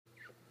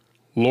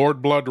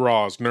Lord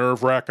Bloodraw's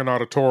Nerve-Wracking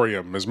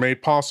Auditorium is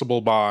made possible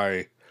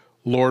by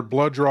Lord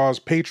Bloodraw's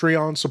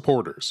Patreon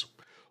supporters.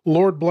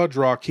 Lord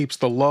Blooddraw keeps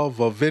the love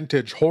of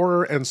vintage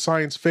horror and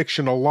science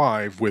fiction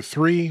alive with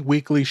 3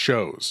 weekly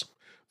shows.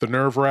 The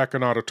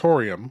Nerve-Wracking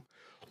Auditorium,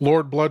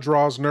 Lord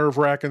Bloodraw's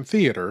Nerve-Wracking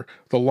Theater,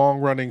 the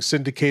long-running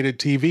syndicated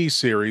TV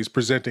series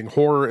presenting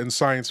horror and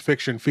science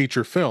fiction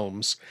feature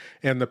films,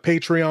 and the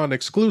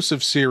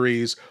Patreon-exclusive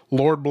series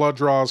Lord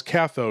Bloodraw's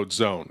Cathode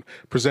Zone,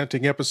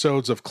 presenting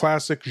episodes of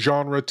classic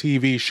genre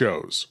TV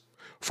shows.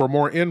 For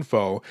more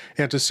info,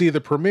 and to see the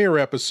premiere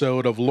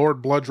episode of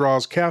Lord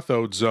Bloodraw's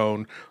Cathode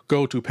Zone,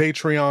 go to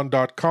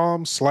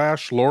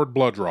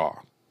patreon.com/LordBloodRaw.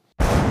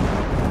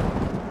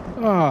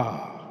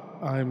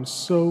 I'm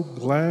so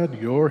glad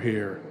you're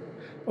here.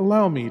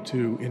 Allow me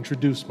to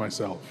introduce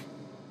myself.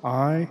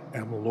 I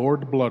am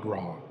Lord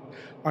Bloodraw.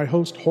 I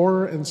host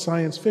horror and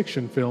science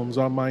fiction films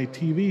on my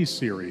TV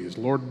series,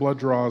 Lord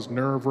Bloodraw's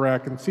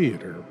Nerve-Wracking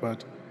Theater,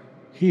 but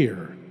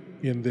here,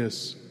 in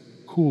this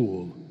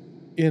cool,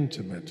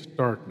 intimate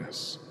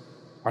darkness,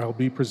 I'll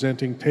be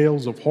presenting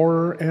tales of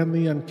horror and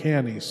the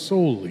uncanny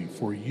solely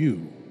for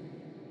you,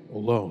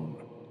 alone.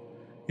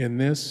 In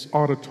this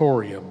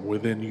auditorium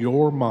within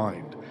your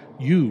mind,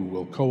 you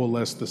will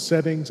coalesce the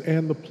settings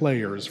and the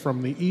players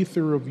from the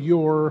ether of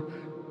your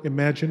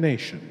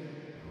imagination.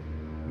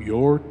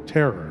 Your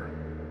terror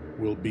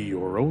will be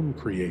your own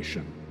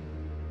creation.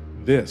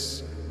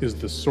 This is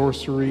the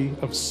sorcery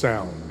of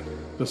sound,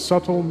 the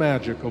subtle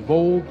magic of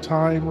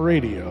old-time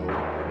radio,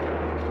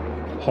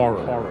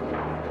 horror.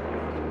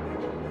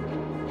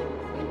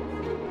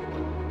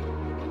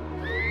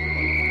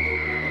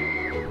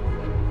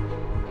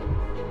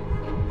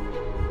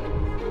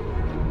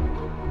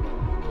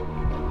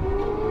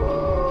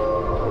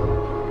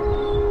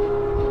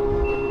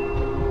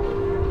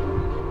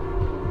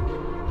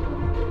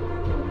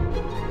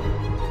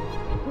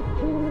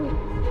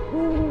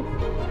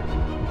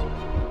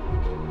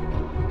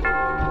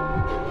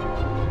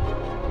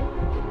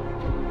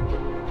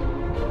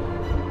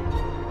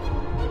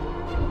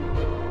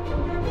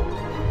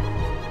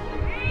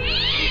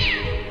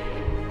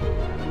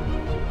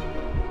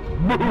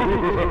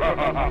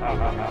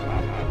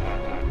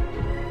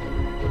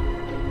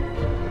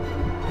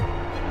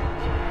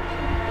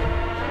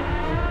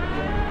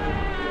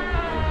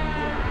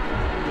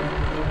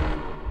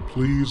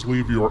 Please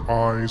leave your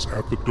eyes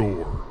at the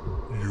door.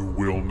 You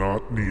will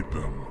not need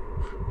them.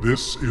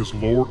 This is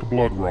Lord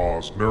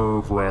Bloodraw's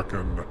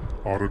Nerve-Wracking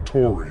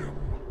Auditorium.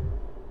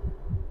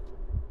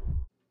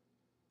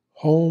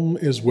 Home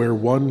is where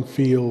one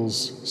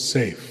feels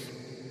safe,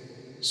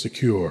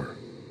 secure,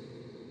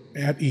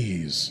 at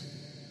ease.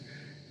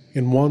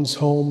 In one's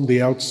home,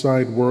 the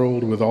outside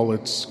world with all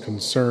its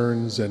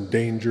concerns and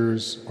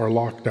dangers are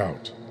locked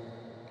out,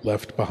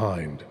 left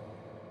behind,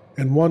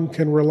 and one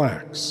can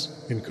relax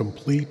in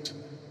complete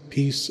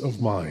peace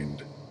of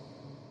mind.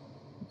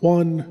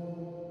 One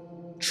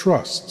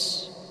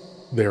trusts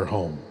their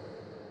home.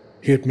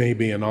 It may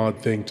be an odd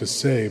thing to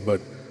say,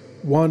 but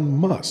one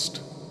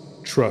must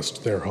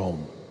trust their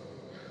home.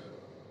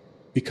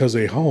 Because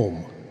a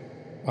home,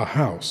 a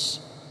house,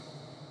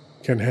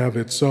 can have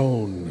its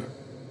own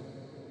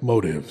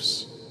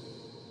motives,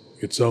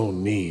 its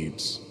own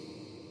needs,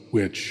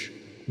 which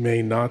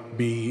may not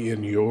be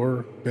in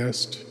your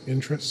best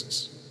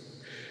interests.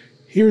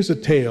 Here's a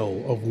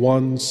tale of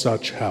one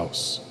such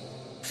house.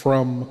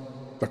 From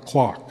The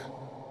Clock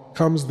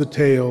comes the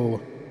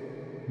tale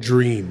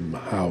Dream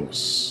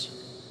House.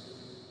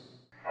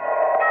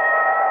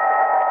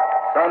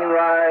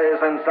 Sunrise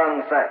and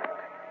sunset,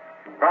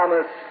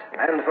 promise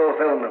and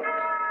fulfillment,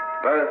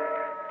 birth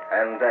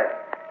and death.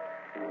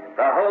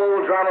 The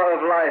whole drama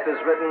of life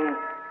is written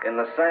in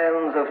the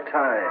sands of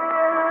time.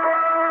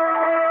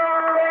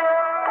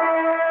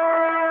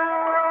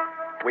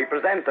 We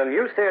present a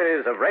new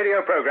series of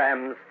radio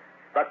programs,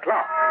 The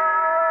Clock.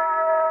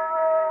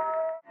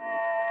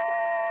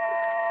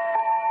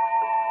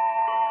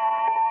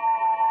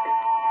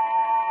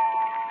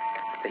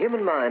 The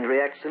human mind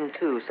reacts in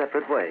 2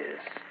 separate ways.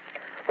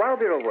 While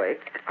we're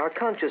awake, our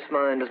conscious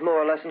mind is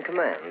more or less in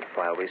command.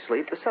 While we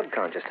sleep, the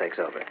subconscious takes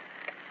over.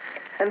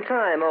 And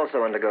time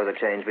also undergoes a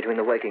change between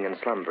the waking and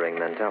slumbering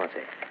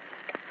mentality.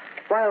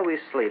 While we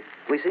sleep,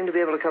 we seem to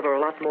be able to cover a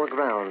lot more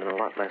ground in a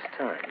lot less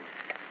time.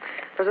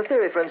 There's a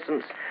theory, for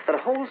instance, that a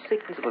whole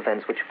sequence of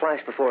events which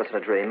flash before us in a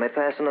dream may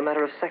pass in a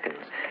matter of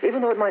seconds,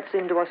 even though it might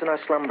seem to us in our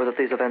slumber that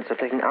these events are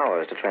taking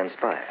hours to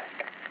transpire.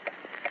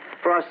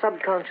 For our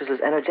subconscious is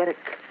energetic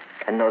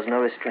and knows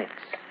no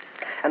restraints,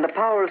 and the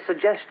power of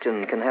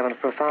suggestion can have a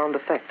profound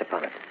effect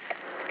upon it.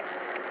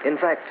 In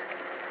fact,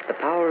 the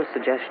power of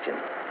suggestion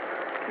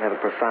can have a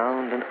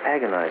profound and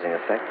agonizing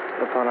effect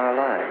upon our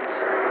lives.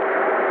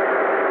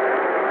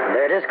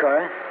 There it is,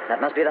 Cora. That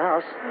must be the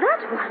house.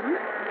 That one?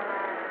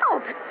 Oh,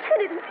 but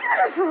Ted, it's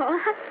beautiful.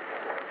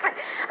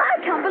 I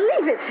can't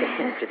believe it. Do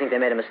you think they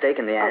made a mistake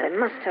in the Oh, ad? they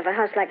must have a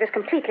house like this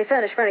completely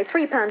furnished for only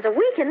 £3 a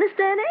week in this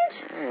day and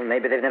age. Well,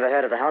 maybe they've never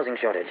heard of the housing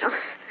shortage. Oh,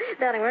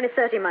 darling, we're only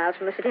 30 miles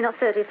from the city, not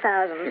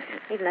 30,000.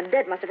 Even the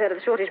dead must have heard of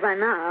the shortage by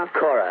now.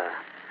 Cora.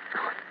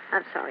 Oh,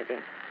 I'm sorry,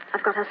 dear.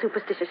 I've got how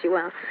superstitious you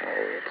are.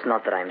 Oh, it's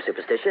not that I'm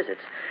superstitious.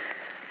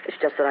 It's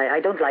just that I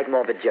don't like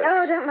morbid jokes.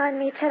 Oh, don't mind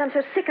me, Ted. I'm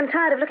so sick and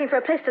tired of looking for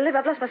a place to live.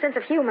 I've lost my sense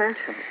of humor.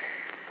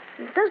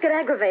 It does get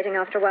aggravating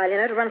after a while,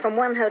 to run from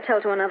one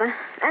hotel to another.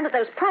 And at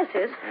those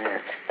prices. Yeah.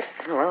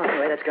 Oh, well,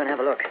 anyway, let's go and have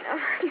a look.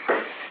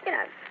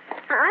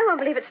 I won't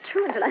believe it's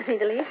true until I see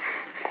the lease.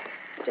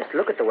 Just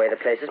look at the way the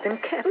place has been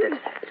kept.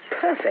 It's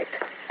perfect.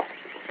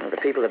 Well, the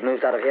people that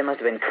moved out of here must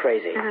have been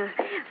crazy.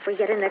 If we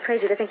get in there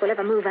crazy, they think we'll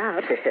ever move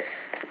out. Head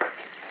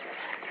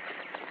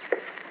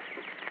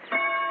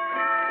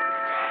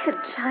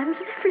chimes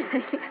and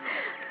everything.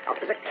 Oh,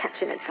 there's a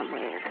catch in it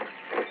somewhere.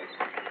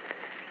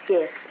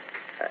 Yes.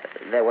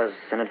 There was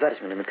an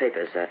advertisement in the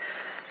papers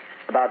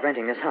about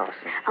renting this house.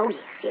 Oh,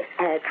 yes.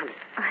 Come in.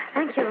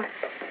 Thank you.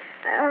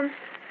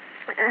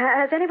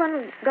 Has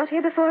anyone got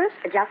here before us?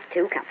 Just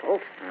two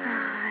couples.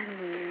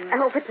 I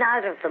hope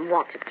neither of them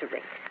wanted to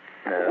rent.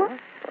 No. What?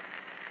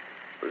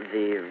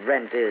 The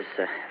rent is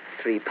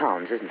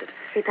 £3, isn't it?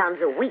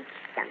 £3 a week,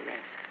 young man.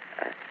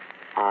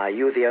 Are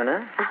you the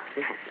owner? Oh,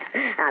 no.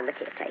 I'm the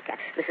caretaker.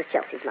 Mrs.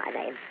 Chelsea's my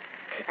name.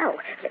 Oh,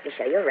 let me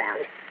show you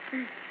around.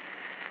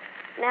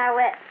 Now,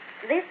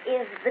 this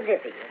is the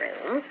living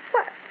room.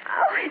 What?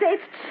 Oh,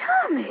 it's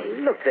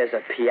charming. Look, there's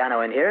a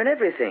piano in here and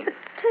everything. But,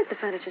 Ted, the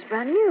furniture's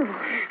brand new.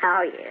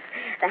 Oh, yes.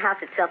 The house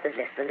itself is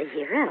less than a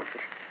year old.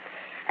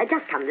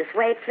 Just come this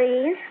way,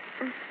 please.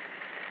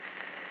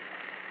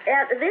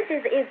 This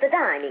is the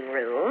dining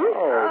room.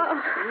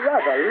 Oh,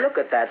 brother, look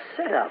at that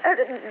setup.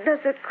 Does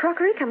the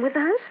crockery come with the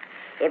house?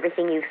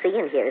 Everything you see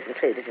in here is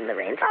included in the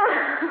rent.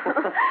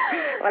 Oh.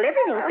 Well,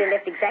 everything's been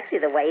left exactly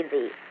the way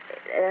the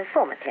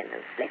former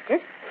tenants left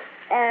it.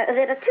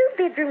 There are 2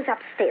 bedrooms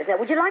upstairs. Now,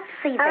 would you like to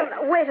see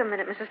them? Wait a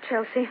minute, Mrs.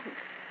 Chelsea.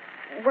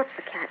 What's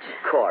the catch?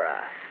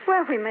 Cora.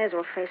 Well, we may as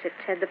well face it,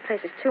 Ted. The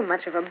place is too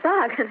much of a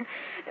bargain.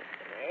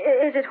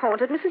 Is it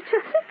haunted, Mrs.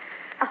 Chelsea?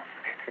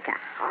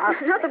 Oh,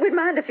 not that we'd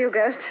mind a few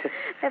ghosts.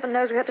 Heaven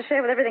knows we have to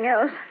share with everything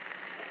else.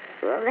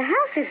 Well, the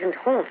house isn't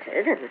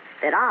haunted, and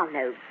there are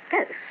no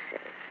ghosts.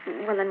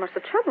 Well, then what's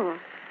the trouble?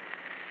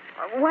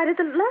 Why did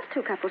the last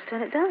 2 couples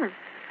turn it down?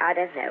 I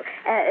don't know.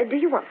 Do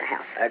you want the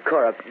house?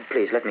 Cora,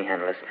 please, let me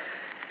handle this.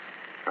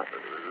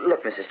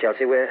 Look, Mrs.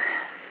 Chelsea, we're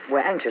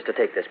anxious to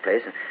take this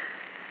place.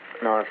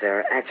 Now, if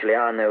there actually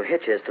are no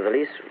hitches to the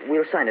lease,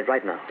 we'll sign it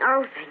right now.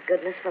 Oh, thank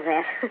goodness for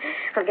that.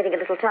 I'm getting a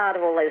little tired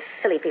of all those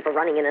silly people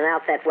running in and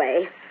out that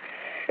way.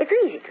 It's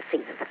easy to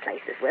see that the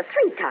place is worth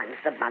 3 times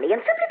the money,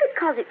 and simply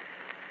because it...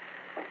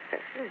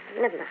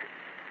 Never mind.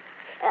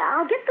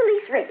 I'll get the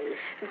lease ready.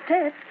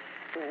 Ted,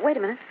 wait a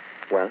minute.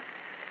 Well?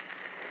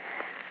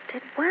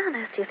 Ted, why on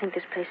earth do you think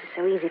this place is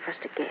so easy for us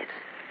to get?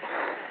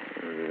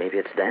 Maybe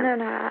it's Dan.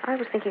 No, I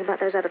was thinking about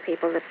those other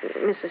people that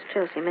Mrs.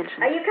 Chelsea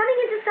mentioned. Are you coming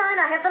in to sign?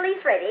 I have the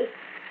lease ready.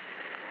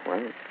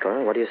 Well,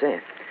 Cora, what do you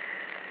say?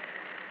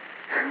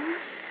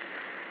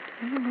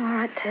 All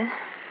right, Ted.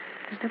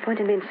 There's no point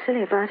in being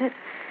silly about it.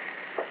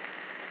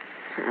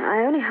 I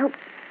only hope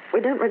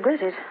we don't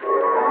regret it.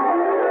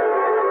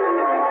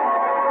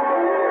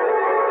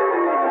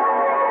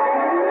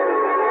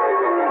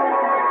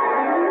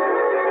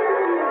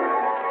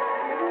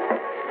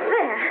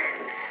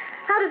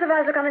 The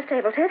vase look on this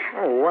table, Ted?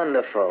 Oh,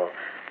 wonderful.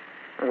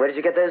 Where did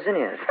you get those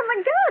zinnias? From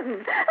the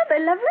garden. Aren't they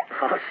lovely?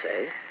 I'll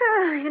say.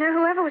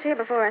 Whoever was here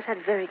before us had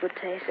very good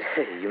taste.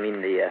 You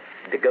mean the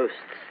ghosts?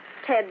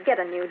 Ted, get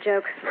a new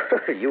joke.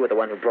 You were the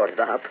one who brought it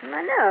up.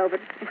 I know,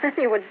 but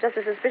you were just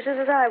as suspicious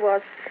as I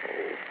was.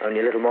 Only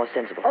a little more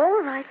sensible.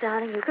 All right,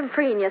 darling, you can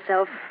preen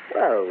yourself.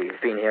 Well,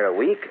 we've been here a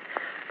week.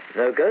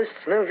 No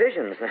ghosts, no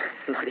visions.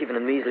 Not even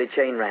a measly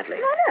chain rattling.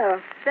 I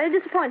know. Very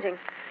disappointing.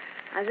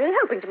 I was really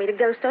hoping to meet a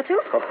ghost or two.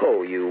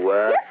 Oh, you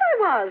were? Yes, I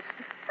was.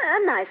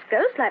 A nice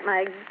ghost, like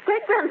my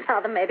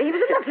great-grandfather, maybe. He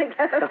was a lovely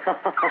ghost.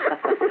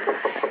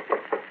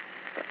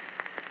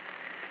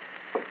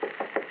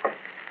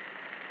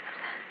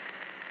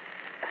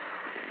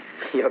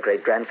 Your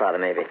great-grandfather,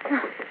 maybe.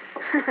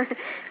 I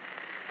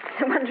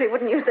wonder he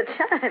wouldn't use the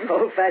chime.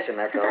 Old-fashioned,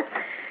 that's all.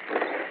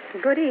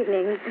 Good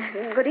evening.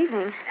 Good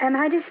evening. Am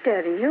I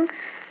disturbing you?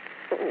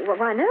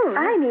 Why, no.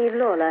 I'm Eve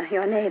Lawler,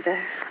 your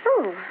neighbor.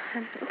 Oh,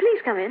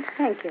 please come in.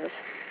 Thank you.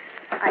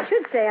 I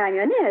should say I'm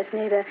your nearest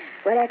neighbor.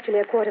 We're actually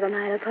a quarter of a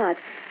mile apart.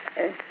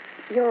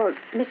 You're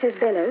Mrs.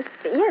 Bellows?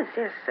 Yes.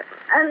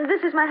 And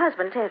this is my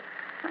husband, Ted.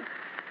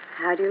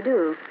 How do you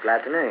do?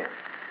 Glad to know you.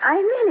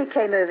 I merely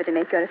came over to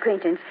make your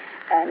acquaintance.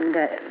 And,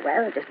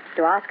 just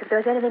to ask if there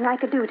was anything I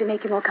could do to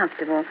make you more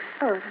comfortable.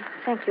 Oh,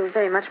 thank you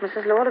very much,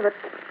 Mrs. Lawler, but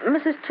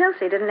Mrs.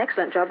 Chelsea did an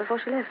excellent job before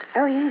she left.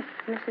 Oh, yes,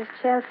 Mrs.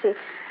 Chelsea.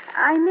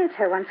 I met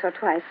her once or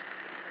twice.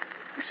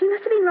 She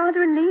must have been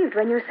rather relieved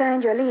when you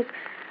signed your lease.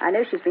 I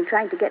know she's been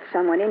trying to get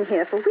someone in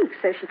here for weeks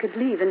so she could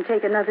leave and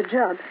take another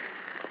job.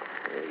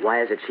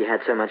 Why is it she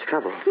had so much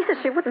trouble? Yes,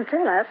 she wouldn't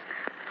tell us.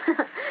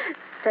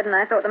 Ted and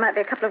I thought there might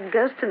be a couple of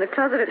ghosts in the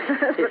closet at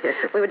first,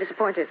 but we were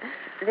disappointed.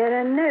 There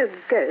are no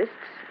ghosts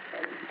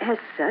as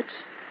such,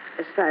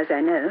 as far as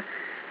I know.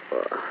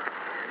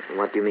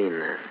 What do you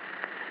mean,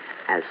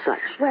 as such?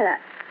 Well,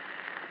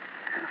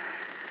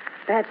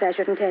 Perhaps I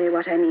shouldn't tell you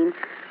what I mean.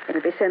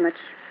 It'll be so much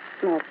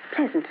more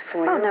pleasant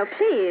for you. Oh, no,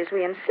 please,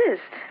 we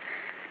insist.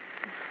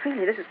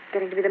 Really, this is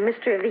getting to be the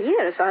mystery of the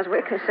year as far as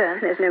we're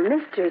concerned. There's no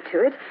mystery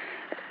to it.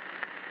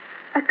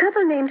 A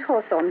couple named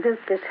Hawthorne built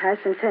this house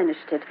and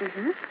furnished it.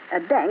 Mm-hmm. A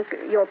bank,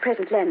 your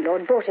present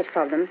landlord, bought it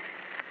from them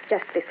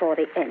just before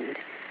the end.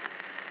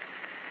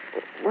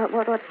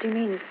 What do you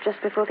mean,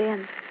 just before the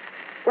end?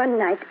 One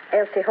night,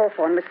 Elsie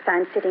Hawthorne was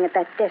found sitting at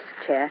that desk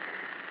chair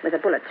with a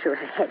bullet through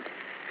her head.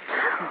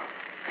 Oh.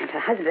 And her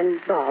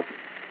husband, Bob,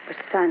 was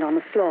found on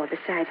the floor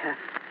beside her,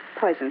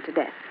 poisoned to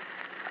death.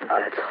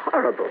 That's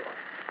horrible.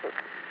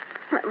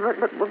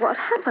 But what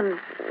happened?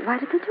 Why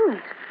did they do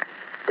it?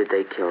 Did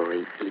they kill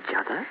each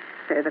other?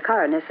 So the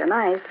coroner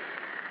surmised.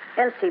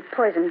 Elsie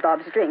poisoned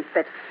Bob's drink,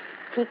 but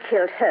he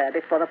killed her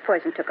before the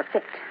poison took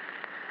effect.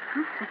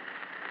 Huh?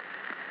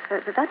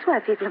 So that's why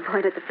people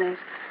avoided the place.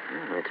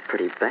 Oh, it's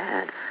pretty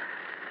bad.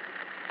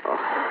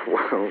 Oh,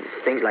 well,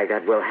 things like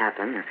that will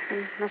happen.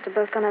 They must have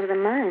both gone out of their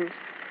minds.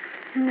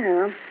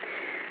 No.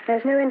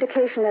 There's no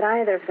indication that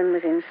either of them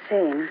was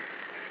insane.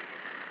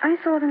 I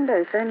saw them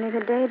both only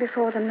the day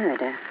before the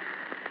murder.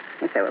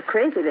 If they were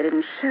crazy, they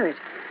didn't show it.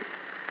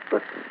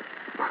 But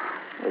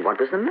what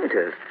was the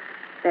motive?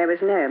 There was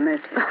no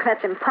motive. Oh,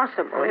 that's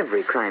impossible. Well,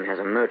 every crime has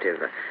a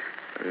motive.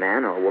 A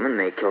man or a woman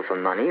may kill for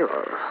money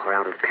or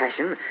out of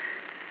passion.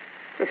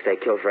 If they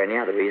kill for any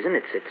other reason,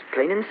 it's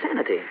plain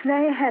insanity.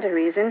 They had a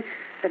reason,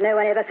 but no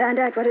one ever found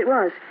out what it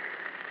was.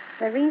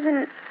 The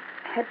reason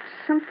had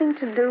something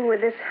to do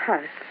with this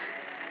house.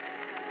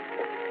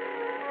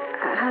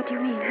 How do you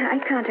mean? I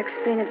can't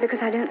explain it because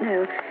I don't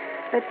know.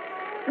 But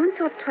once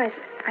or twice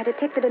I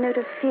detected a note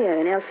of fear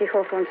in Elsie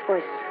Hawthorne's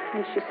voice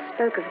when she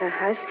spoke of the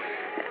house.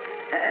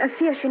 A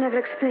fear she never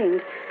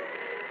explained.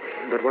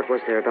 But what was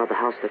there about the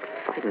house that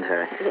frightened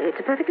her? It's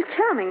a perfectly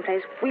charming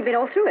place. We've been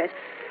all through it.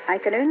 I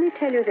can only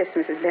tell you this,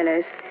 Mrs.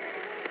 Bellows.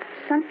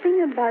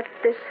 Something about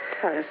this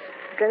house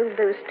drove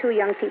those two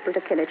young people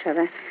to kill each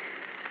other.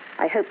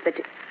 I hope that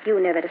you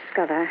never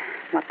discover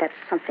what that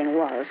something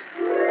was.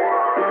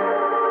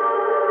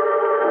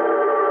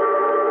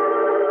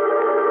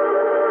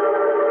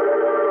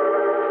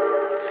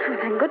 Oh,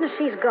 thank goodness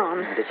she's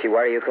gone. Did she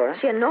worry you, Cora?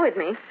 She annoyed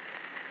me.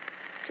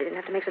 She didn't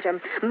have to make such a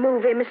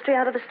movie mystery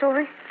out of the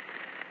story.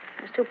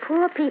 Those two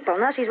poor people.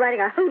 Now she's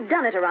writing a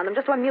whodunit around them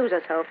just to amuse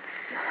herself.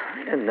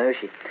 I don't know.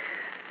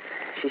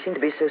 She seemed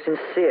to be so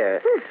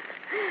sincere.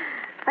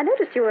 I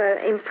noticed you were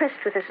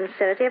impressed with her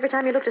sincerity every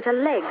time you looked at her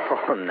legs.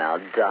 Oh, now,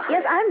 darling.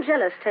 Yes, I'm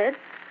jealous, Ted.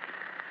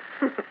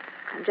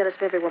 I'm jealous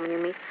of every woman you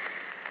meet,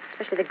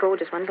 especially the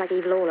gorgeous ones like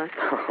Eve Lawler.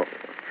 Oh.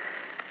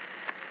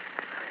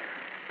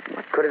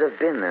 What could it have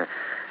been, though?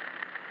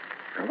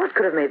 What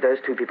could have made those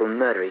two people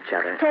murder each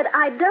other? Ted,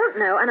 I don't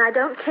know, and I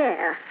don't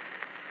care.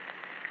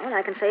 All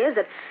I can say is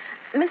that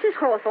Mrs.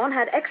 Hawthorne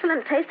had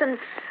excellent taste, and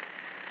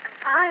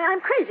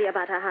I'm crazy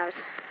about her house.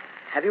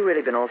 Have you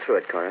really been all through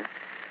it, Cora?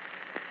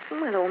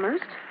 Well,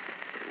 almost.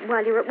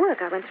 While you were at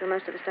work, I went through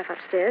most of the stuff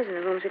upstairs in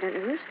the rooms we don't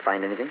use.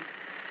 Find anything?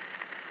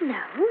 No.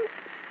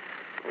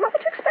 What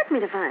would you expect me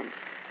to find?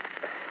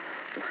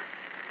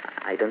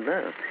 I don't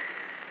know.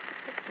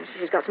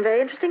 She's got some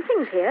very interesting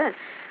things here.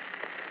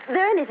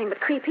 They're anything but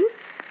creepy.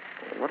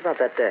 What about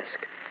that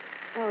desk?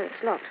 Oh,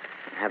 it's locked.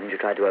 Haven't you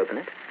tried to open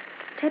it?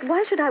 Ted,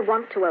 why should I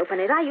want to open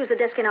it? I use the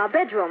desk in our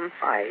bedroom.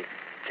 I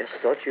just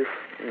thought you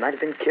might have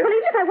been Well, curious.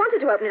 even if I wanted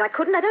to open it, I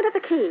couldn't. I don't have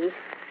the key.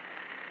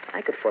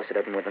 I could force it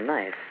open with a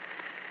knife.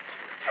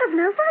 You have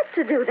no right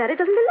to do that. It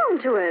doesn't belong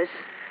to us.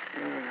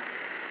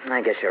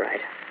 I guess you're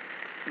right.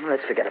 Well,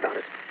 let's forget about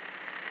it.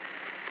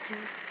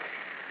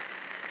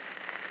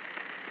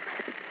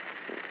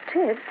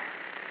 Ted?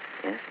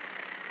 Yes?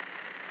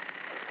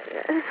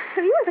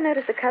 Have you ever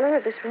noticed the color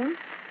of this room?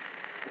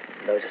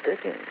 Noticed it?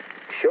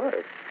 Sure.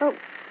 Oh,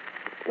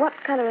 what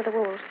color are the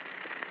walls?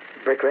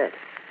 Brick red.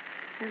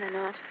 No, they're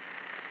not.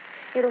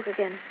 You look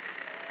again.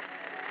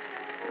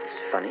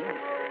 It's funny.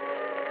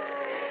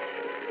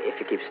 If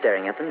you keep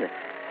staring at them,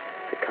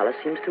 the color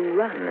seems to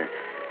run.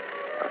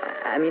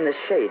 I mean, the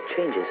shade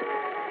changes.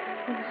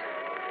 Yes.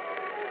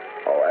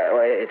 Oh,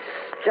 it's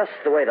just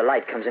the way the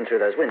light comes in through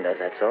those windows,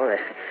 that's all.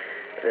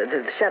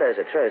 The shadows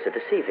it throws are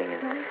deceiving.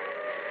 Well,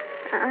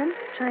 I'm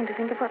trying to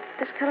think of what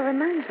this color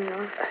reminds me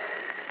of.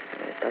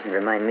 It doesn't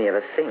remind me of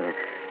a thing.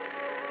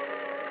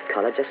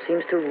 Color just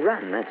seems to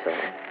run, that's all.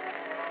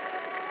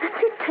 That's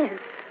it, Ted.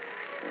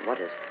 What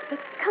is? The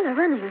color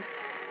running.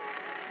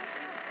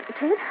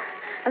 Ted,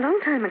 a long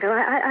time ago,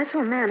 I saw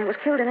a man who was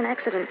killed in an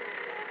accident.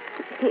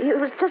 He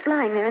was just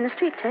lying there in the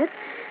street, Ted.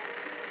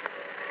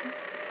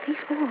 These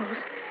walls,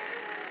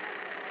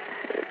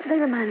 they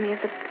remind me of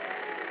the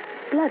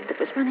blood that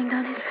was running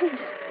down his face.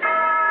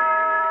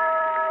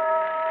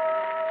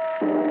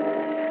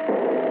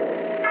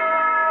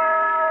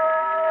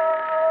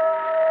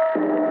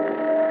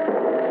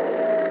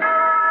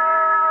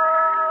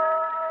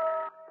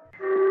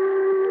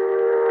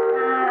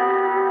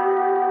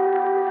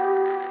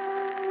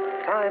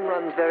 Time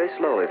runs very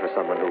slowly for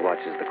someone who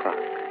watches the clock.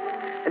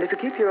 And if you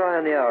keep your eye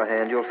on the hour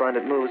hand, you'll find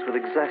it moves with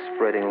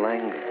exasperating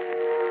languor.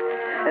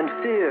 And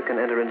fear can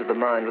enter into the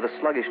mind with a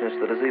sluggishness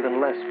that is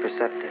even less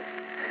perceptive.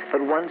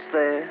 But once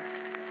there,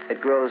 it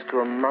grows to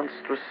a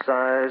monstrous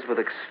size with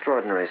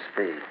extraordinary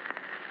speed.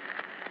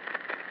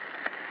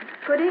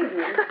 Good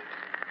evening.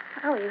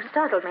 Oh, you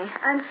startled me.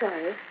 I'm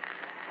sorry.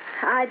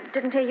 I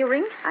didn't hear you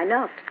ring. I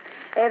knocked.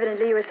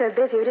 Evidently you were so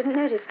busy you didn't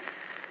notice.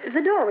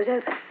 The door was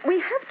open. We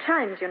have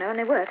chimes, you know, and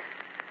they work.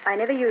 I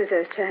never use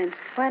those chimes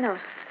Why not?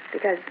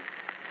 because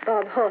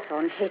Bob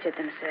Hawthorne hated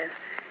them so.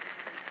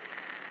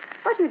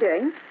 What are you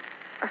doing?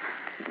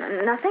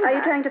 Nothing. Are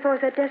you trying to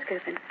force that desk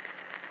open?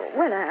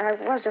 Well, I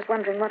was just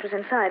wondering what was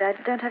inside. I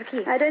don't have a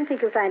key. I don't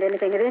think you'll find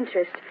anything of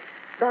interest.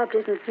 Bob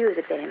doesn't use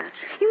it very much.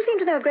 You seem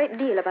to know a great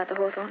deal about the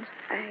Hawthorns.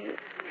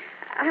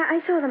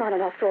 I saw them on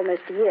and off for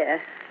almost a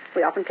year.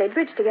 We often played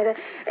bridge together.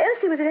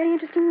 Elsie was a very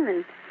interesting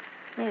woman.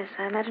 Yes,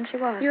 I imagine she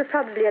was. You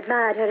probably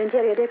admired her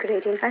interior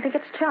decorating. I think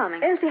it's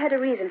charming. Elsie had a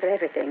reason for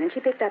everything, and she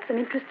picked up some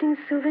interesting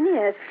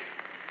souvenirs.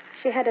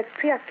 She had a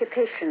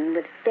preoccupation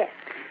with death.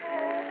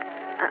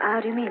 How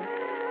do you mean?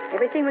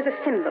 Everything was a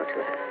symbol to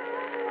her.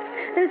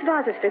 Those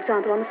vases, for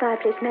example, on the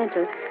fireplace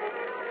mantel.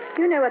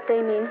 You know what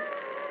they mean.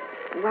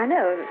 Why,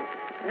 no.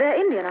 They're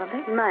Indian, aren't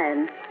they?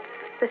 Mayan.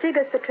 The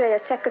figures portray a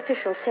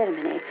sacrificial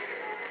ceremony.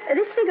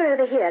 This figure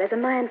over here is a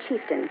Mayan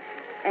chieftain,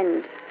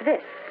 and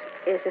this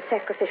is the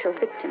sacrificial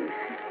victim.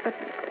 But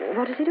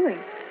what is he doing?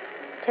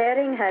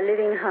 Tearing her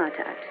living heart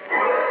out.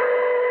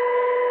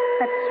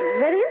 That's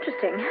very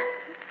interesting,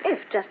 if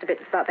just a bit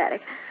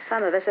barbaric.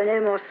 Some of us are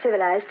no more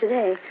civilized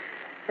today.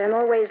 There are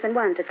more ways than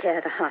one to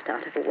tear the heart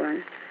out of a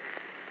woman.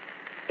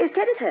 Is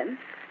Ted at home?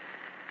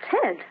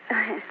 Ted?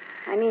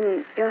 I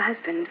mean, your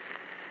husband.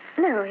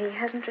 No, he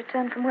hasn't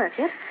returned from work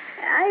yet.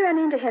 I run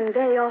into him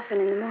very often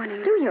in the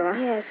morning. Do you?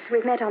 Yes,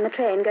 we've met on the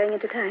train going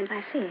into town.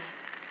 I see.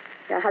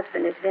 Your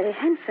husband is very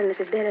handsome,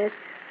 Mrs. Bellows.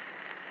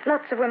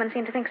 Lots of women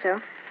seem to think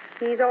so.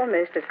 He's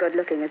almost as good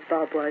looking as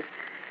Bob was.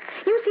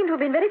 You seem to have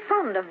been very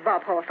fond of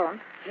Bob Hawthorne.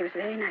 He was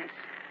very nice.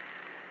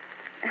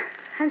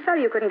 I'm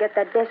sorry you couldn't get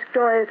that desk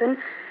door open.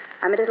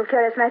 I'm a little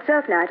curious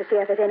myself now to see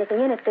if there's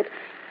anything in it that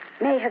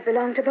may have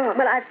belonged to Bob.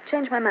 Well, I've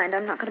changed my mind.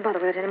 I'm not going to bother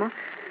with it anymore.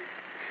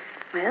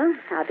 Well,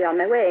 I'll be on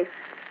my way.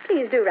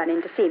 Please do run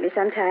in to see me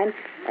sometime.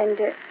 And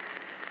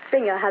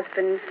bring your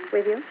husband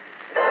with you.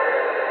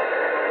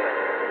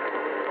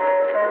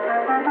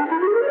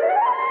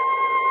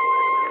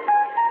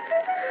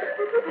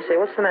 Say,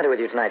 what's the matter with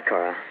you tonight,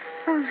 Cora?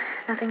 Oh,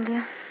 nothing,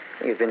 dear.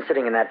 You've been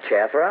sitting in that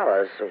chair for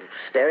hours, so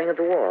staring at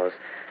the walls.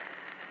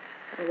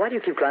 Why do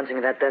you keep glancing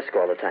at that desk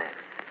all the time?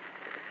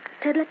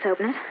 Ted, let's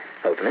open it.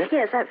 Open it?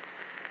 Yes,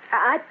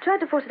 I tried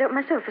to force it open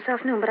myself this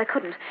afternoon, but I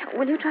couldn't.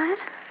 Will you try it?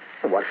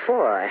 What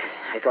for?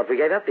 I thought we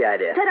gave up the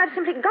idea. Ted, I've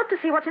simply got to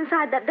see what's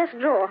inside that desk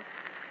drawer.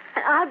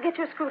 I'll get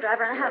you a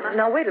screwdriver and a hammer.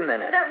 Now, wait a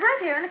minute. They're right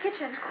here in the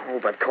kitchen. Oh,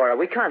 but Cora,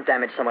 we can't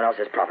damage someone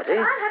else's property.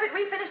 I'll have it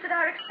refinished at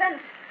our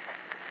expense.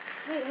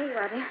 Here you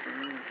are, dear.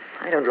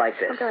 I don't like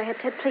this. Oh, go ahead,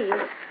 Ted, please.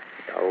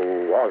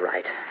 Oh, all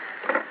right.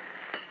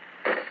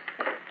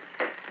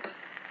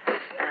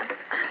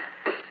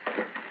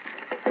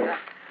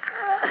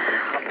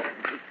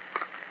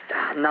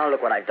 Now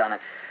look what I've done. I've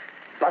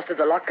busted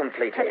the lock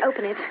completely. Ted,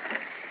 open it.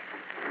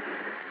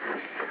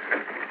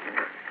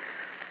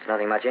 There's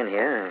nothing much in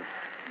here.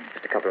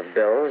 Just a couple of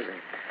bills, and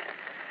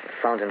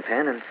a fountain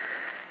pen,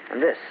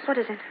 and this. What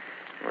is it?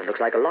 Well, it looks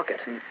like a locket.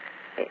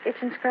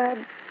 It's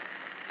inscribed,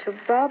 "To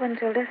Bob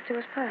until death do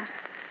us part."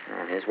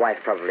 Oh, his wife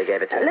probably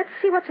gave it to him. Let's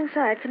see what's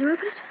inside. Can you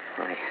open it?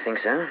 I think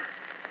so.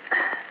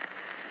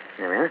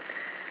 There we are.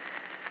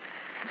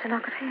 It's a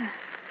lock of hair.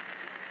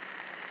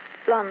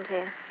 Blonde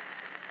hair.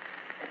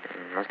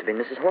 Must have been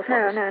Mrs.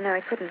 Hawthorne. No,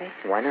 it couldn't be.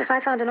 Why not? I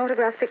found an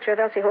autographed picture of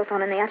Elsie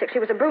Hawthorne in the attic. She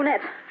was a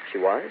brunette. She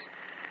was?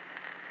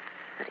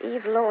 But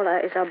Eve Lawler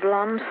is a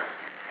blonde.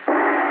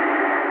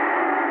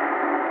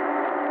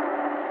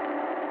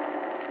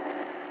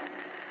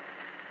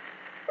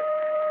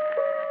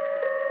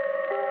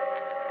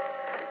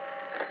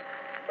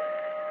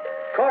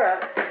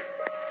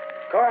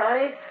 Cora,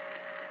 honey?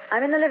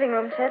 I'm in the living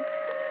room, Ted.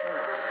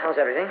 How's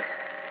everything?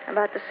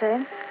 About the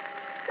same.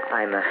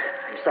 I'm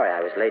sorry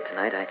I was late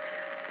tonight.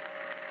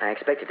 I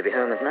expected to be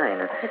home at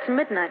 9. It's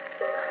midnight.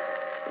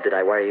 Did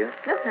I worry you?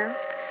 No.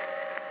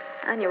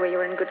 I knew you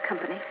were in good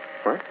company.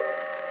 What?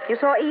 You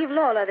saw Eve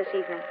Lawler this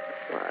evening.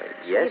 Well,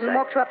 yes. Even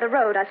walked you up the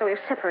road. I saw you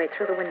separate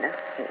through the window.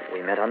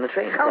 We met on the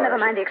train. Oh, never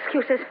mind the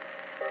excuses.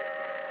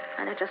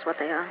 I know just what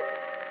they are.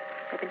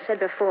 They've been said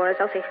before, as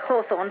Elsie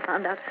Hawthorne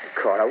found out.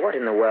 Cora, what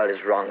in the world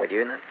is wrong with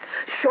you?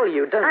 Surely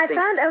you don't I think...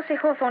 found Elsie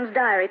Hawthorne's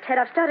diary, Ted.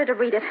 I've started to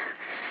read it.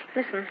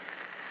 Listen.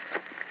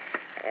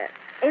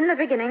 In the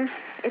beginning,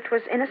 it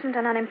was innocent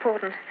and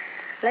unimportant.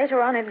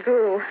 Later on, it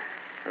grew.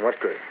 What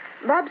grew?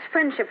 Bob's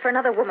friendship for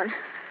another woman.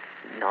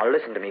 Now,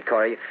 listen to me,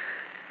 Cora.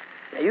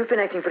 You've been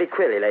acting pretty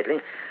queerly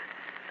lately.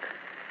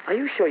 Are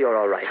you sure you're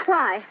all right?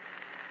 Why?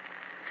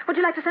 Would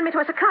you like to send me to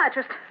a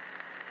psychiatrist?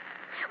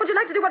 Would you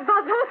like to do what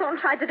Bob Hawthorne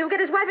tried to do, get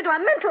his wife into a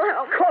mental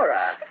home?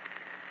 Cora!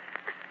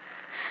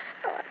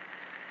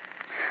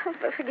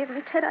 Forgive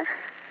me, Ted.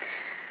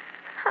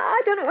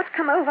 I don't know what's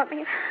come over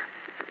me.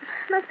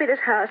 It must be this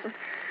house.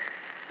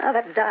 Oh,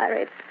 that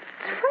diary. It's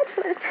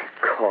frightful.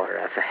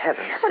 Cora, for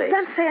heaven's Oh, sake.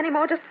 don't say any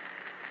more. Just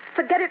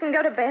forget it and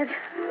go to bed.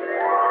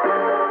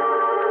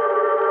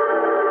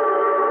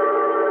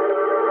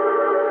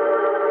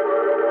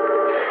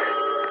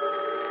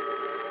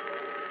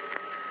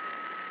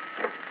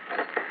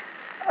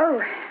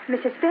 Oh,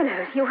 Mrs.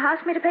 Bellows. You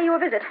asked me to pay you a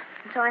visit,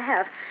 so I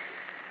have.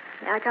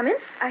 May I come in?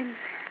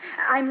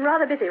 I'm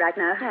rather busy right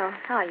now. Oh,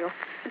 are you?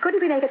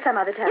 Couldn't we make it some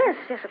other time?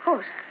 Yes, of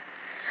course.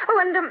 Oh,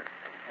 and,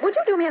 would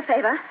you do me a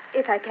favor?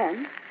 If I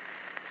can.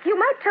 You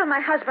might tell my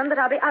husband that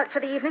I'll be out for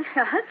the evening.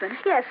 Your husband?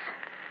 Yes.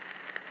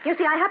 You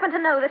see, I happen to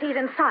know that he's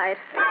inside.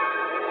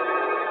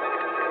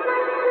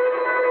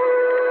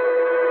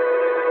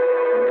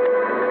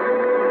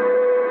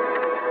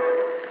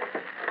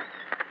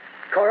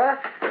 Cora?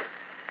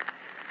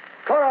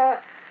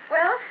 Cora?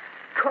 Well,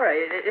 Cora,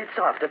 it's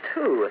after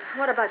 2.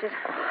 what about it?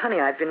 Oh, honey,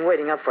 I've been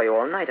waiting up for you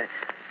all night.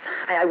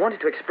 I wanted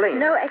to explain.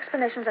 No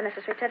explanations are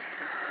necessary, Ted.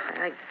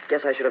 I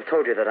guess I should have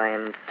told you that I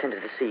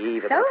intended to see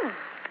Eve. Oh,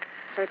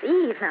 so it's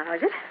Eve now,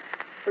 is it?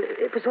 Well,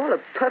 it was all a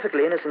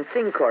perfectly innocent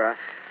thing, Cora.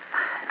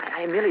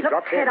 I merely Look,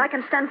 dropped Ted, in. I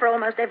can stand for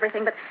almost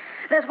everything, but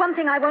there's one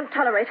thing I won't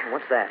tolerate.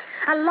 What's that?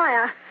 A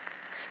liar.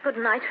 Good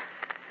night.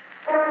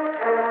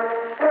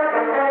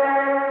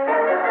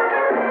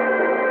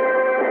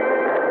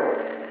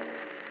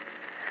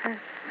 I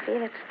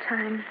feel it's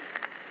time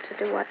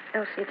to do what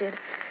Elsie did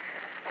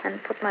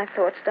and put my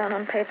thoughts down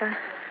on paper.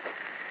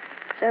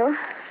 So,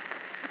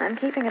 I'm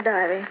keeping a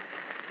diary.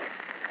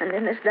 And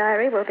in this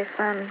diary will be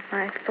found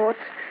my thoughts,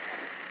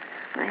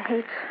 my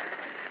hate,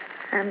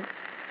 and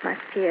my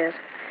fears.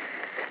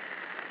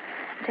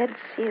 Ted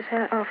sees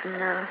her often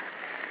now,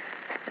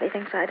 but he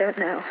thinks I don't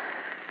know.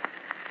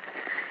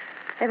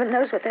 Heaven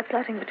knows what they're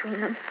plotting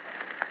between them,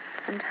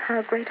 and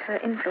how great her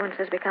influence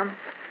has become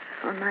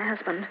on my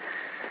husband.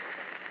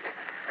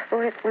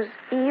 For it was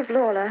Eve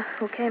Lawler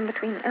who came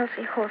between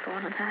Elsie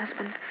Hawthorne and her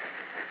husband.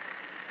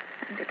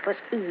 And it was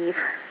Eve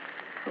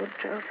who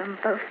drove them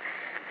both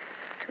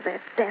to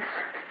their deaths.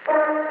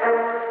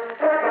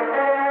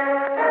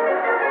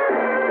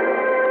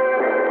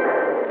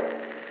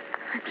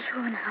 I'm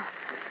sure now.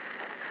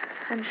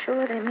 I'm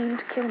sure they mean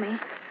to kill me.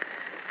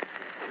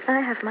 I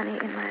have money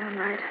in my own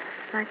right,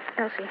 like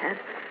Elsie had.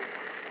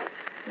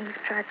 Eve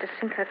tried to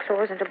sink her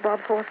claws into Bob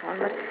Hawthorne,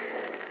 but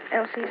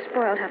Elsie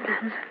spoiled her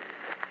plans.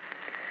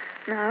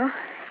 Now,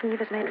 Eve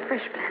has made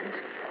fresh plans,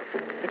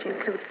 which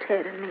include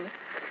Ted and me.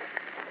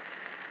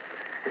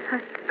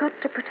 I've got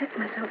to protect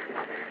myself.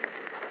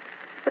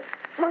 But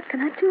what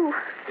can I do?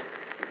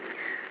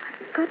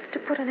 I've got to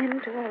put an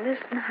end to all this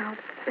now,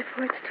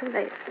 before it's too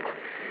late.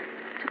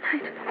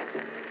 Tonight.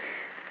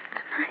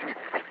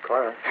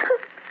 Cora?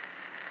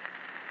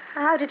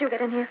 How did you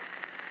get in here?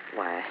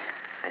 Why,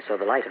 I saw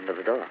the light under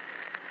the door.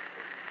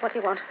 What do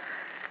you want?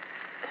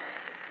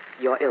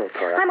 You're ill,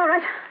 Cora. I'm all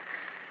right.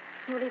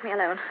 You leave me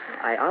alone.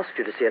 I asked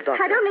you to see a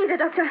doctor. I don't need a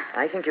doctor.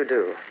 I think you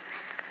do.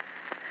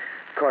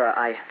 Cora,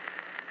 I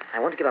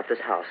want to give up this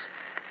house.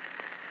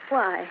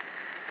 Why?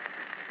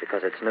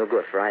 Because it's no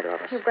good for either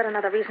of us. You've got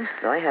another reason.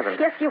 No, I haven't.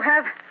 Yes, you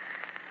have.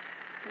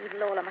 Eve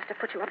Lawler must have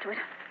put you up to it.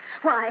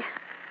 Why?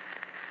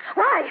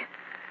 Why?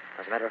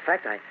 As a matter of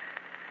fact,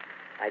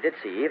 I did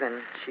see Eve,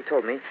 and she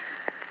told me...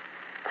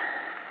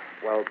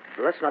 Well,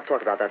 let's not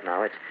talk about that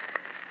now.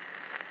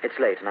 It's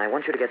late, and I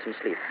want you to get some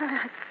sleep.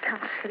 I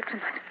can't sleep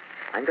tonight.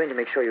 I'm going to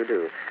make sure you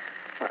do.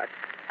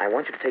 I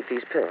want you to take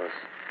these pills.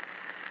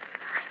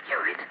 I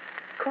knew it.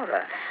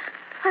 Cora.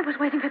 I was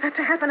waiting for that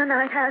to happen, and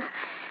now it has.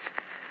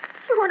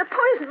 You want to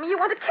poison me. You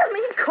want to kill me.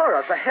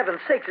 Cora, for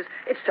heaven's sakes,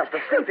 it's just a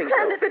sleeping You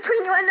planned pill. it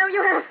between you. I know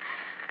you have.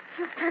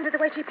 You've planned it the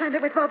way she planned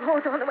it with Bob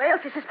Hawthorne, the way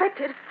Elsie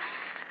suspected.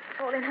 It's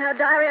all in her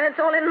diary, and it's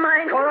all in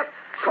mine. Cora,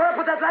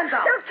 put that lamp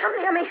down. Don't come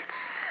near me.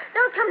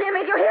 Don't come near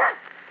me. Do you hear?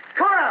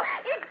 Cora!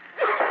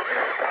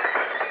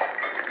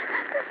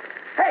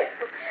 Hey!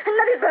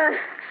 Let it burn.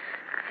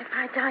 If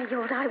I die,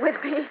 you'll die with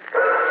me.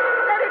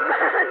 Let it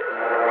burn.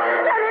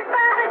 Let it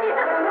burn.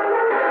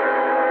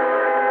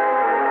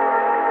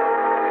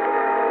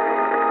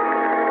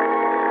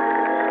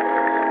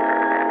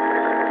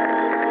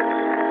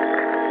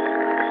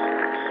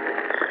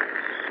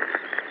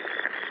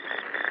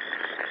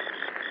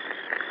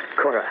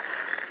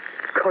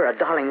 Cora,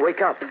 darling,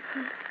 wake up.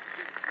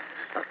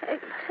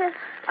 Ted.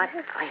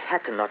 I had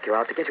to knock you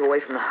out to get you away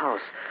from the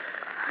house.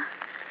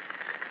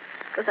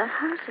 But the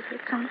house is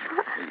on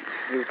fire.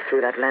 You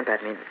threw that lamp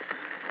at me.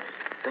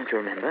 Don't you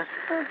remember?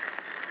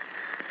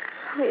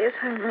 Oh, yes,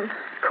 I remember.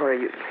 Cora,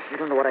 you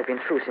don't know what I've been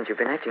through since you've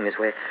been acting this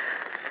way.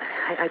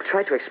 I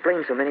tried to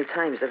explain so many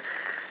times that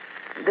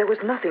there was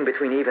nothing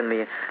between Eve and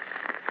me.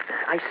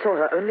 I saw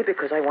her only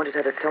because I wanted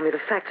her to tell me the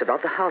facts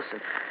about the house.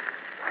 And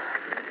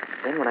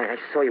then when I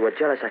saw you were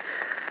jealous,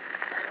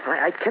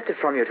 I kept it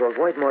from you to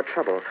avoid more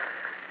trouble.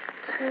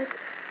 Ted,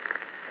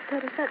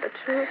 is that the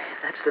truth?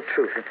 That's the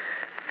truth.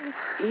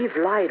 Eve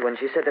lied when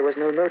she said there was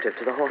no motive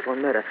to the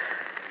Hawthorne murder.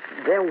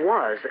 There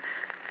was.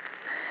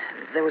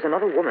 There was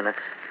another woman,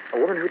 a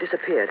woman who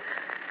disappeared.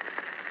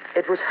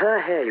 It was her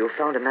hair you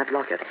found in that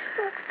locket.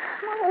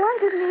 Why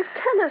didn't Eve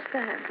tell us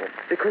that? Well,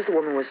 because the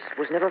woman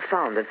was never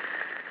found, and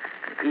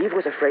Eve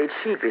was afraid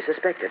she'd be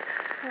suspected.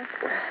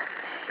 Well,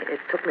 it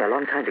took me a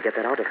long time to get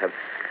that out of her,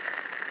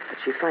 but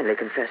she finally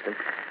confessed, and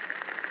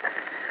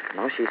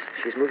now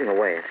she's moving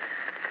away,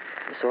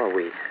 and so are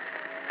we.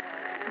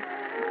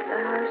 The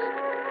house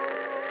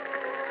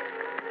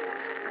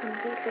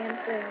completely in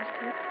flames,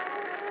 Ted.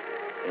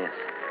 Yes.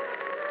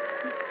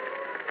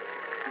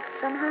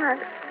 Somehow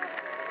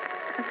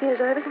I feel as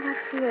though everything I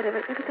feared,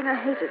 everything I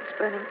hated is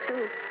burning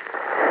too.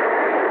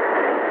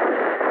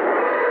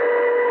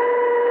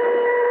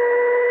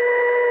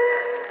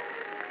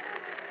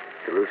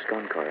 The roof's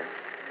gone, Cora.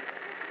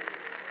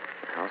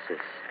 The house is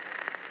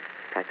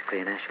practically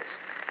in ashes.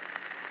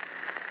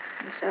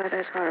 And so are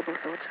those horrible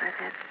thoughts I've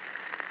had.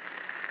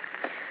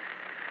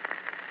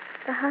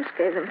 The house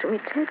gave them to me,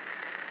 Ted.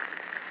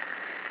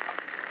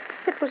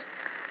 It was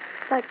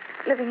like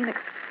living in a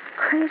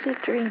crazy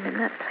dream in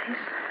that place.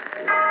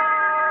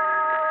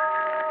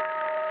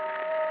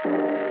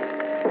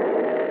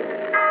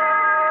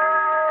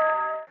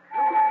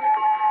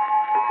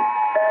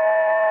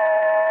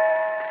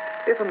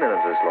 If a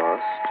minute is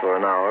lost, or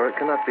an hour, it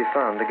cannot be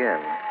found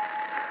again.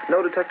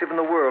 No detective in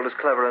the world is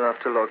clever enough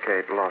to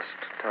locate lost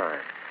time.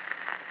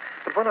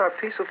 But when our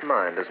peace of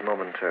mind is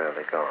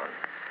momentarily gone,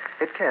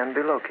 it can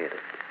be located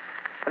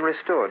and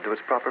restored to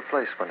its proper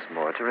place once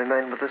more to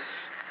remain with us,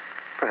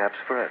 perhaps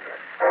forever.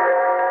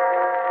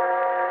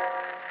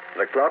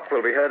 The Clock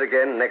will be heard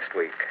again next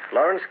week.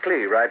 Lawrence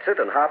Clee writes it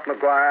and Hart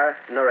McGuire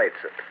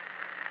narrates it.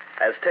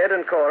 As Ted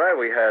and Cora,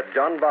 we heard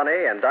John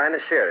Bonney and Dinah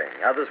Shearing.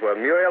 Others were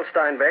Muriel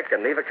Steinbeck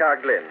and Neva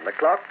Carr-Glynn. The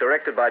Clock,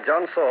 directed by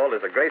John Saul,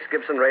 is a Grace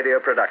Gibson radio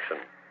production.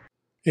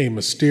 A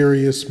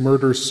mysterious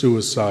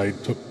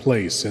murder-suicide took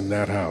place in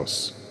that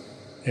house,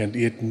 and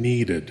it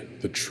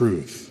needed the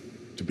truth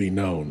to be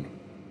known.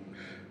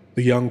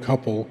 The young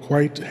couple,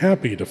 quite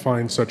happy to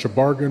find such a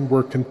bargain,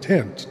 were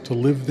content to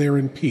live there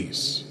in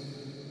peace.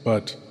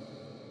 But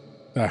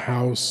the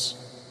house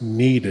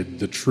needed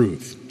the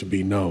truth to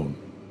be known.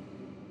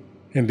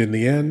 And in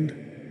the end,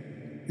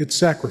 it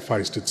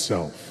sacrificed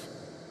itself.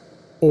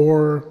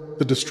 Or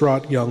the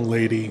distraught young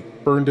lady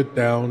burned it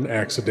down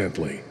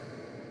accidentally.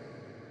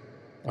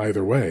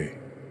 Either way,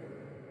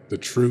 the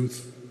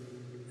truth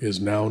is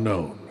now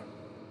known,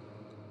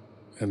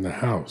 and the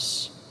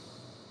house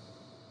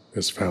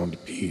has found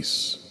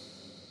peace.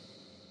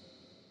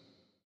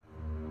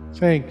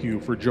 Thank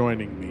you for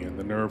joining me in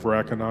the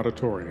Nerve-Wracking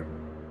Auditorium,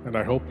 and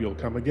I hope you'll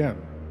come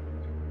again.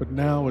 But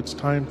now it's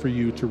time for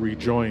you to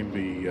rejoin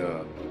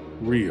the,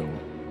 real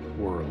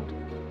world.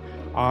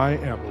 I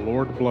am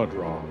Lord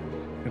Blood-Raw,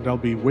 and I'll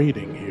be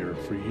waiting here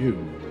for you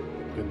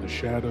in the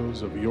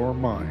shadows of your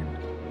mind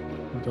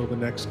until the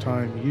next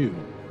time you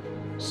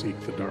seek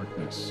the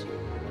darkness.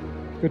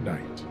 Good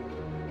night.